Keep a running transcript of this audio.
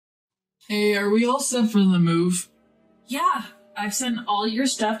Hey, are we all set for the move? Yeah, I've sent all your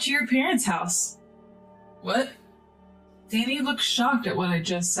stuff to your parents' house. What? Danny looked shocked at what I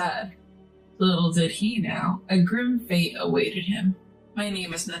just said. Little did he know, a grim fate awaited him. My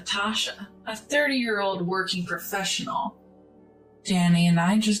name is Natasha, a 30-year-old working professional. Danny and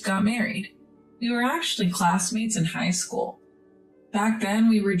I just got married. We were actually classmates in high school. Back then,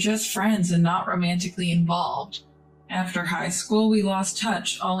 we were just friends and not romantically involved. After high school, we lost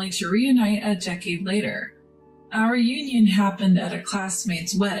touch, only to reunite a decade later. Our union happened at a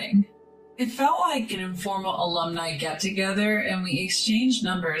classmate's wedding. It felt like an informal alumni get-together, and we exchanged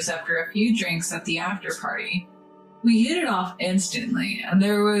numbers after a few drinks at the after-party. We hit it off instantly, and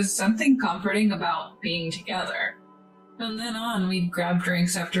there was something comforting about being together. From then on, we'd grab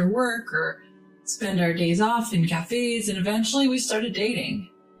drinks after work or spend our days off in cafes, and eventually we started dating.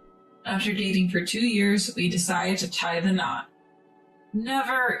 After dating for 2 years, we decided to tie the knot.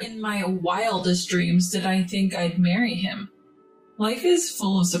 Never in my wildest dreams did I think I'd marry him. Life is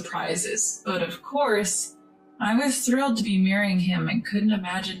full of surprises, but of course, I was thrilled to be marrying him and couldn't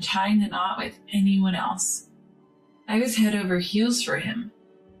imagine tying the knot with anyone else. I was head over heels for him.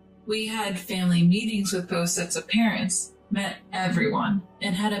 We had family meetings with both sets of parents, met everyone,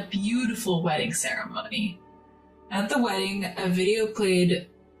 and had a beautiful wedding ceremony. At the wedding, a video played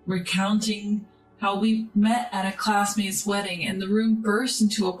recounting how we met at a classmate's wedding, and the room burst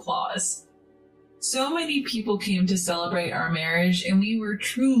into applause. So many people came to celebrate our marriage, and we were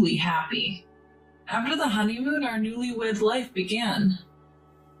truly happy. After the honeymoon, our newlywed life began.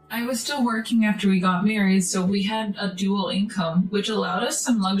 I was still working after we got married, so we had a dual income, which allowed us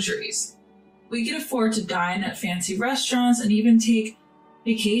some luxuries. We could afford to dine at fancy restaurants and even take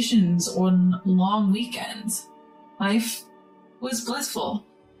vacations on long weekends. Life was blissful,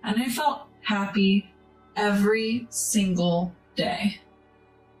 and I felt happy every single day.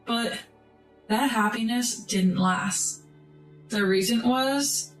 But that happiness didn't last. The reason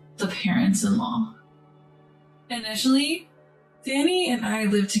was the parents-in-law. Initially, Danny and I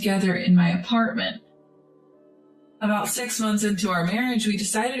lived together in my apartment. About 6 months into our marriage, we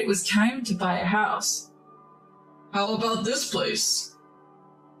decided it was time to buy a house. How about this place?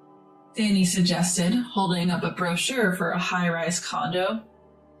 Danny suggested, holding up a brochure for a high-rise condo.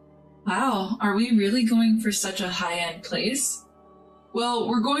 Wow, are we really going for such a high-end place? Well,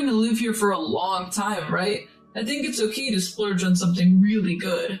 we're going to live here for a long time, right? I think it's okay to splurge on something really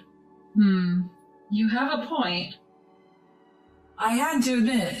good. You have a point. I had to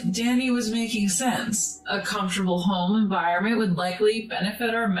admit, Danny was making sense. A comfortable home environment would likely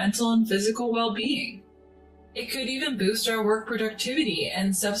benefit our mental and physical well-being. It could even boost our work productivity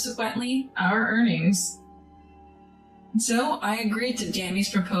and subsequently our earnings. So I agreed to Danny's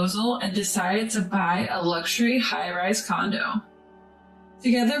proposal and decided to buy a luxury high-rise condo.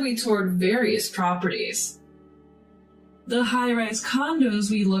 Together we toured various properties. The high-rise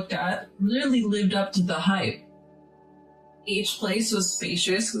condos we looked at really lived up to the hype. Each place was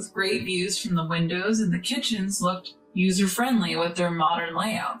spacious with great views from the windows, and the kitchens looked user-friendly with their modern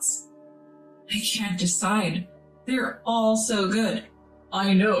layouts. I can't decide. They're all so good.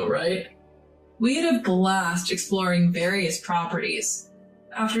 I know, right? We had a blast exploring various properties.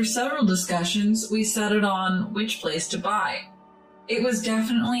 After several discussions, we settled on which place to buy. It was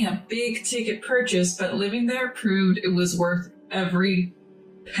definitely a big-ticket purchase, but living there proved it was worth every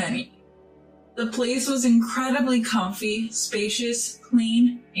penny. The place was incredibly comfy, spacious,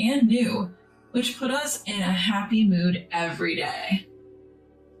 clean, and new, which put us in a happy mood every day.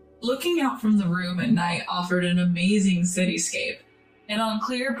 Looking out from the room at night offered an amazing cityscape, and on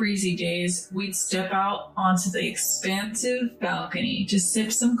clear, breezy days, we'd step out onto the expansive balcony to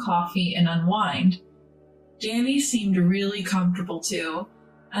sip some coffee and unwind. Danny seemed really comfortable too,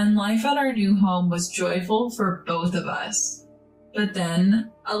 and life at our new home was joyful for both of us. But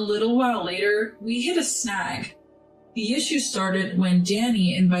then, a little while later, we hit a snag. The issue started when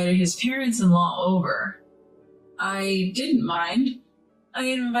Danny invited his parents-in-law over. I didn't mind. I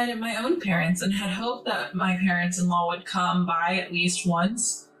had invited my own parents and had hoped that my parents-in-law would come by at least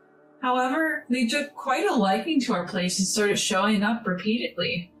once. However, they took quite a liking to our place and started showing up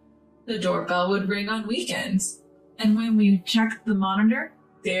repeatedly. The doorbell would ring on weekends, and when we checked the monitor,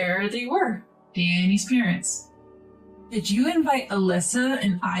 there they were, Danny's parents. Did you invite Alyssa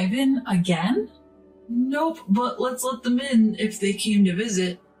and Ivan again? Nope, but let's let them in if they came to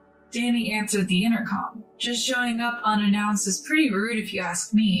visit. Danny answered the intercom. Just showing up unannounced is pretty rude if you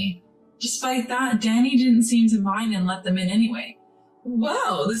ask me. Despite that, Danny didn't seem to mind and let them in anyway.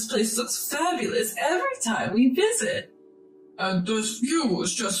 Wow, this place looks fabulous every time we visit. And this view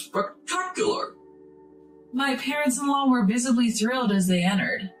is just spectacular. My parents-in-law were visibly thrilled as they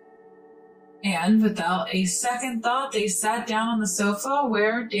entered. And without a second thought, they sat down on the sofa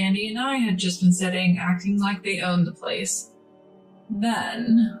where Danny and I had just been sitting, acting like they owned the place.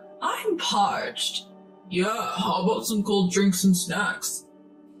 Then, I'm parched. Yeah, how about some cold drinks and snacks?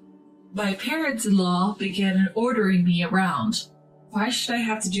 My parents-in-law began ordering me around. Why should I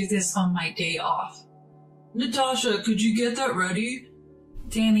have to do this on my day off? Natasha, could you get that ready?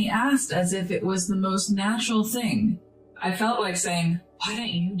 Danny asked as if it was the most natural thing. I felt like saying, why don't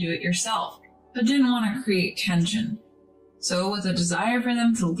you do it yourself? But didn't want to create tension. So with a desire for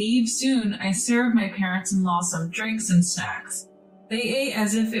them to leave soon, I served my parents-in-law some drinks and snacks. They ate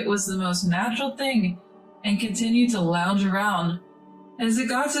as if it was the most natural thing and continued to lounge around. As it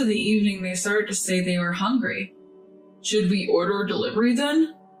got to the evening, they started to say they were hungry. Should we order delivery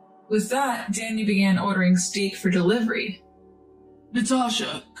then? With that, Danny began ordering steak for delivery.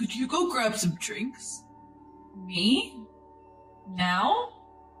 Natasha, could you go grab some drinks? Me? Now?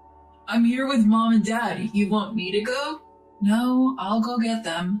 I'm here with Mom and Dad. You want me to go? No, I'll go get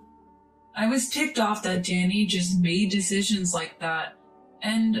them. I was ticked off that Danny just made decisions like that,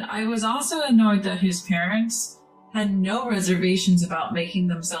 and I was also annoyed that his parents had no reservations about making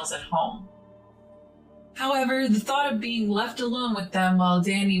themselves at home. However, the thought of being left alone with them while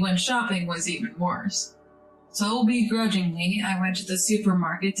Danny went shopping was even worse. So begrudgingly, I went to the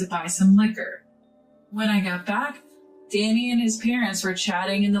supermarket to buy some liquor. When I got back, Danny and his parents were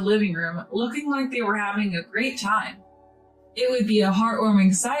chatting in the living room, looking like they were having a great time. It would be a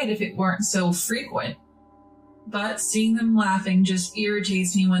heartwarming sight if it weren't so frequent. But seeing them laughing just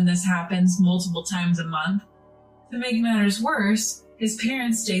irritates me when this happens multiple times a month. To make matters worse, his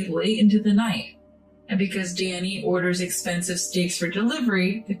parents stayed late into the night. And because Danny orders expensive steaks for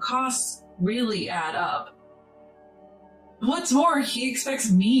delivery, the costs really add up. What's more, he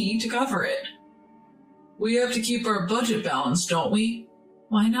expects me to cover it. We have to keep our budget balanced, don't we?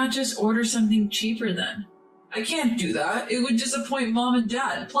 Why not just order something cheaper then? I can't do that. It would disappoint Mom and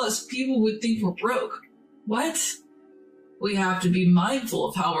Dad. Plus, people would think we're broke. What? We have to be mindful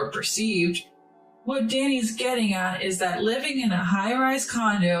of how we're perceived. What Danny's getting at is that living in a high-rise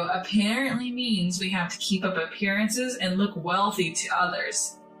condo apparently means we have to keep up appearances and look wealthy to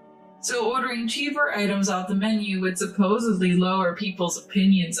others. So ordering cheaper items off the menu would supposedly lower people's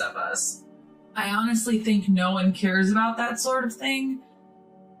opinions of us. I honestly think no one cares about that sort of thing.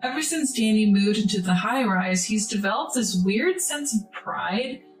 Ever since Danny moved into the high-rise, he's developed this weird sense of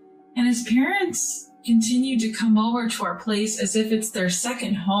pride, and his parents continue to come over to our place as if it's their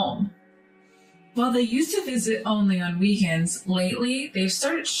second home. While they used to visit only on weekends, lately they've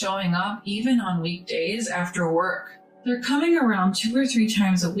started showing up even on weekdays after work. They're coming around 2 or 3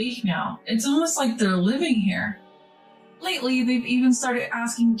 times a week now. It's almost like they're living here. Lately, they've even started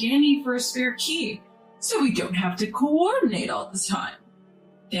asking Danny for a spare key, so we don't have to coordinate all the time.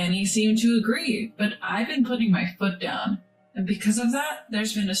 Danny seemed to agree, but I've been putting my foot down, and because of that,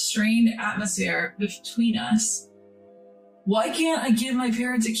 there's been a strained atmosphere between us. Why can't I give my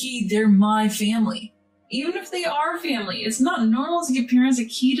parents a key? They're my family. Even if they are family, it's not normal to give parents a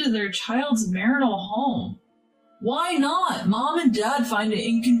key to their child's marital home. Why not? Mom and Dad find it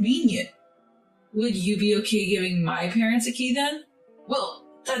inconvenient. Would you be okay giving my parents a key then? Well,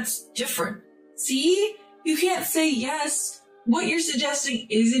 that's different. See? You can't say yes. What you're suggesting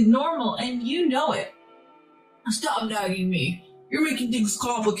isn't normal, and you know it. Stop nagging me. You're making things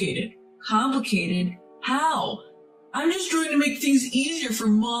complicated. Complicated? How? I'm just trying to make things easier for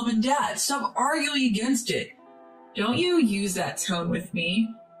Mom and Dad. Stop arguing against it. Don't you use that tone with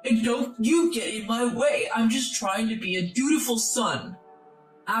me. And don't you get in my way. I'm just trying to be a dutiful son.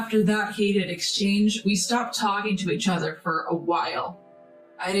 After that heated exchange, we stopped talking to each other for a while.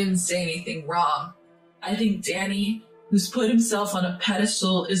 I didn't say anything wrong. I think Danny, who's put himself on a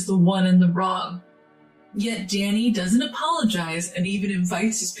pedestal, is the one in the wrong. Yet Danny doesn't apologize and even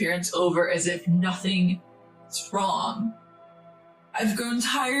invites his parents over as if nothing is wrong. I've grown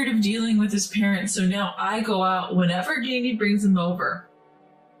tired of dealing with his parents, so now I go out whenever Danny brings them over.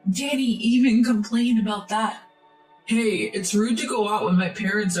 Danny even complained about that. Hey, it's rude to go out when my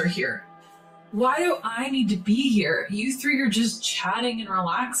parents are here. Why do I need to be here? You three are just chatting and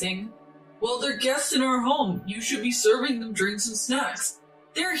relaxing. Well, they're guests in our home. You should be serving them drinks and snacks.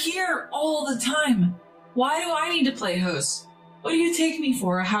 They're here all the time. Why do I need to play host? What do you take me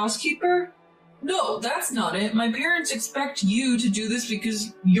for, a housekeeper? No, that's not it. My parents expect you to do this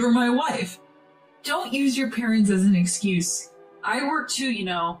because you're my wife. Don't use your parents as an excuse. I work too, you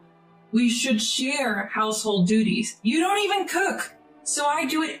know. We should share household duties. You don't even cook, so I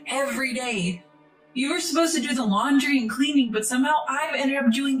do it every day. You were supposed to do the laundry and cleaning, but somehow I've ended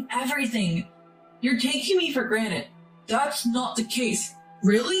up doing everything. You're taking me for granted. That's not the case.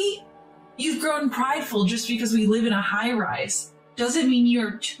 Really? You've grown prideful just because we live in a high-rise. Doesn't mean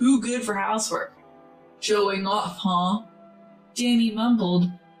you're too good for housework. Showing off, huh? Danny mumbled,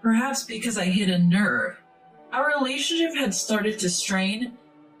 perhaps because I hit a nerve. Our relationship had started to strain,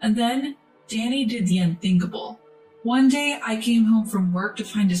 and then Danny did the unthinkable. One day, I came home from work to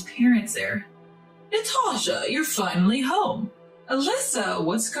find his parents there. Natasha, you're finally home. Alyssa,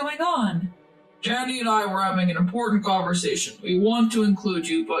 what's going on? Danny and I were having an important conversation. We want to include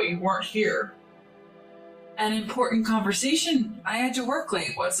you, but you weren't here. An important conversation? I had to work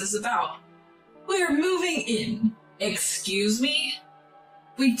late. What's this about? We're moving in. Excuse me?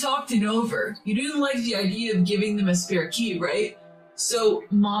 We talked it over. You didn't like the idea of giving them a spare key, right? So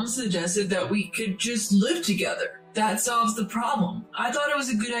Mom suggested that we could just live together. That solves the problem. I thought it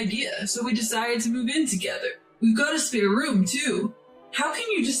was a good idea, so we decided to move in together. We've got a spare room, too. How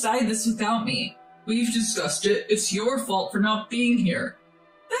can you decide this without me? We've discussed it. It's your fault for not being here.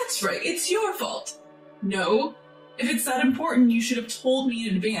 That's right, it's your fault. No. If it's that important, you should have told me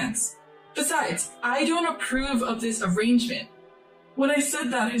in advance. Besides, I don't approve of this arrangement. When I said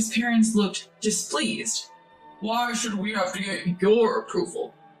that, his parents looked displeased. Why should we have to get your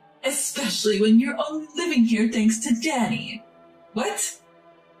approval? Especially when you're only living here thanks to Danny. What?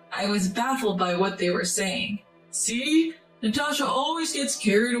 I was baffled by what they were saying. See? Natasha always gets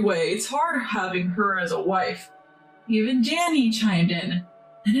carried away. It's hard having her as a wife. Even Danny chimed in.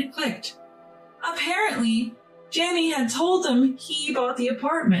 Then it clicked. Apparently, Danny had told them he bought the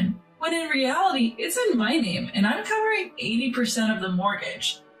apartment, when in reality, it's in my name and I'm covering 80% of the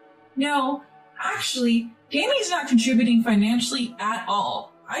mortgage. No, actually, Danny's not contributing financially at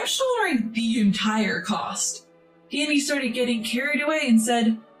all. I'm shouldering the entire cost. Danny started getting carried away and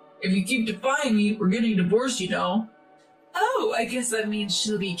said, if you keep defying me, we're getting divorced, you know. Oh, I guess that means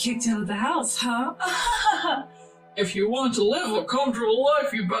she'll be kicked out of the house, huh? If you want to live a comfortable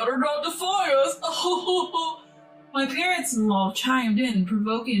life, you better not defy us. My parents-in-law chimed in,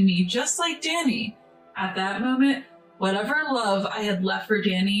 provoking me just like Danny. At that moment, whatever love I had left for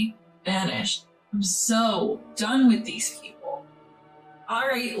Danny vanished. I'm so done with these people.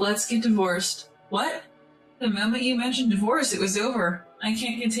 Alright, let's get divorced. What? The moment you mentioned divorce, it was over. I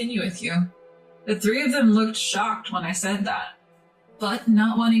can't continue with you. The three of them looked shocked when I said that. But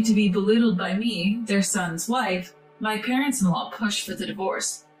not wanting to be belittled by me, their son's wife, my parents-in-law pushed for the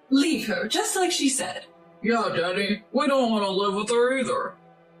divorce. Leave her, just like she said. Yeah, Danny, we don't want to live with her either.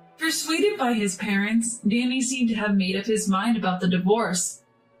 Persuaded by his parents, Danny seemed to have made up his mind about the divorce.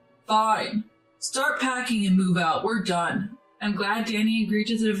 Fine. Start packing and move out. We're done. I'm glad Danny agreed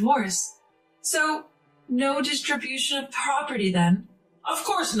to the divorce. So, no distribution of property then? Of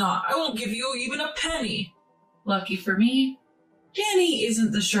course not. I won't give you even a penny. Lucky for me, Danny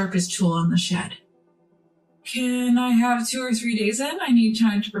isn't the sharpest tool in the shed. Can I have 2 or 3 days in? I need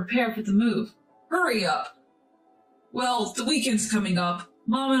time to prepare for the move. Hurry up. Well, the weekend's coming up.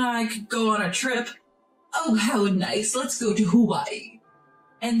 Mom and I could go on a trip. Oh, how nice. Let's go to Hawaii.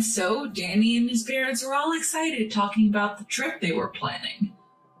 And so, Danny and his parents were all excited talking about the trip they were planning.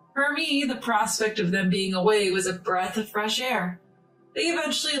 For me, the prospect of them being away was a breath of fresh air. They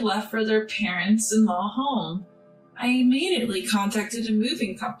eventually left for their parents-in-law home. I immediately contacted a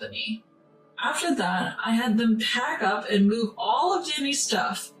moving company. After that, I had them pack up and move all of Danny's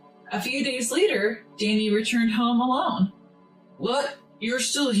stuff. A few days later, Danny returned home alone. What? You're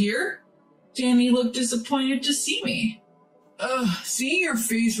still here? Danny looked disappointed to see me. Seeing your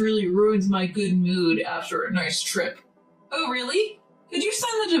face really ruins my good mood after a nice trip. Oh, really? Could you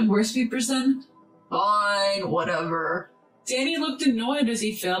sign the divorce papers then? Fine, whatever. Danny looked annoyed as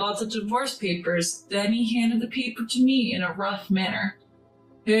he filled out the divorce papers. Then he handed the paper to me in a rough manner.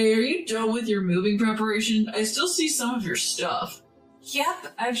 Hey, are you done with your moving preparation? I still see some of your stuff.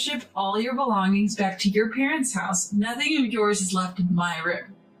 Yep, I've shipped all your belongings back to your parents' house. Nothing of yours is left in my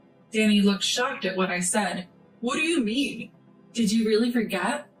room. Danny looked shocked at what I said. What do you mean? Did you really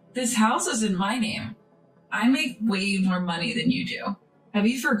forget? This house is in my name. I make way more money than you do. Have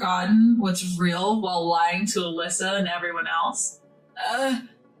you forgotten what's real while lying to Alyssa and everyone else?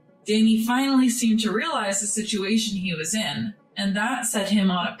 Danny finally seemed to realize the situation he was in, and that set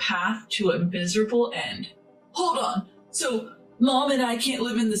him on a path to a miserable end. Hold on, so Mom and I can't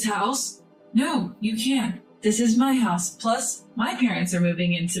live in this house? No, you can't. This is my house, plus my parents are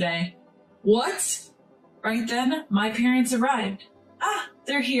moving in today. What? Right then, my parents arrived. Ah,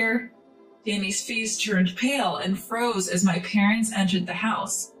 they're here. Danny's face turned pale and froze as my parents entered the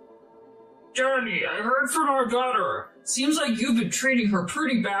house. Danny, I heard from our daughter. Seems like you've been treating her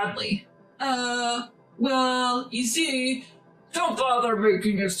pretty badly. Well, you see, don't bother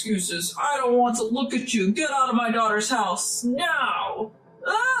making excuses. I don't want to look at you. Get out of my daughter's house, now!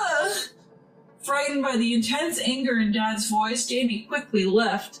 Frightened by the intense anger in Dad's voice, Danny quickly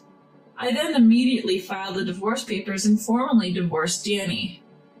left. I then immediately filed the divorce papers and formally divorced Danny.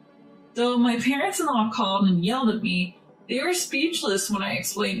 Though my parents-in-law called and yelled at me, they were speechless when I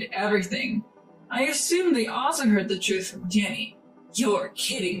explained everything. I assumed they also heard the truth from Danny. You're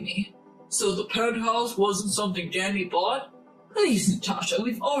kidding me. So the penthouse wasn't something Danny bought? Please, Natasha,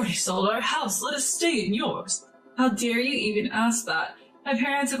 we've already sold our house. Let us stay in yours. How dare you even ask that? My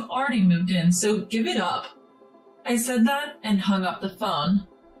parents have already moved in, so give it up. I said that and hung up the phone.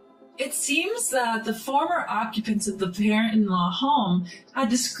 It seems that the former occupants of the parent-in-law home had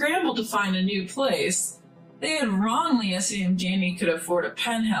to scramble to find a new place. They had wrongly assumed Danny could afford a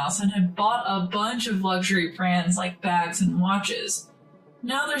penthouse and had bought a bunch of luxury brands like bags and watches.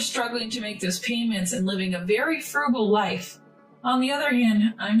 Now they're struggling to make those payments and living a very frugal life. On the other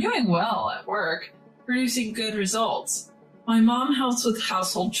hand, I'm doing well at work, producing good results. My mom helps with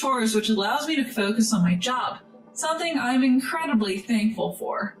household chores, which allows me to focus on my job, something I'm incredibly thankful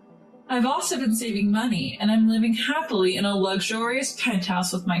for. I've also been saving money, and I'm living happily in a luxurious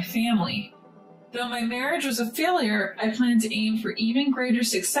penthouse with my family. Though my marriage was a failure, I plan to aim for even greater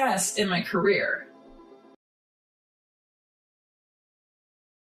success in my career.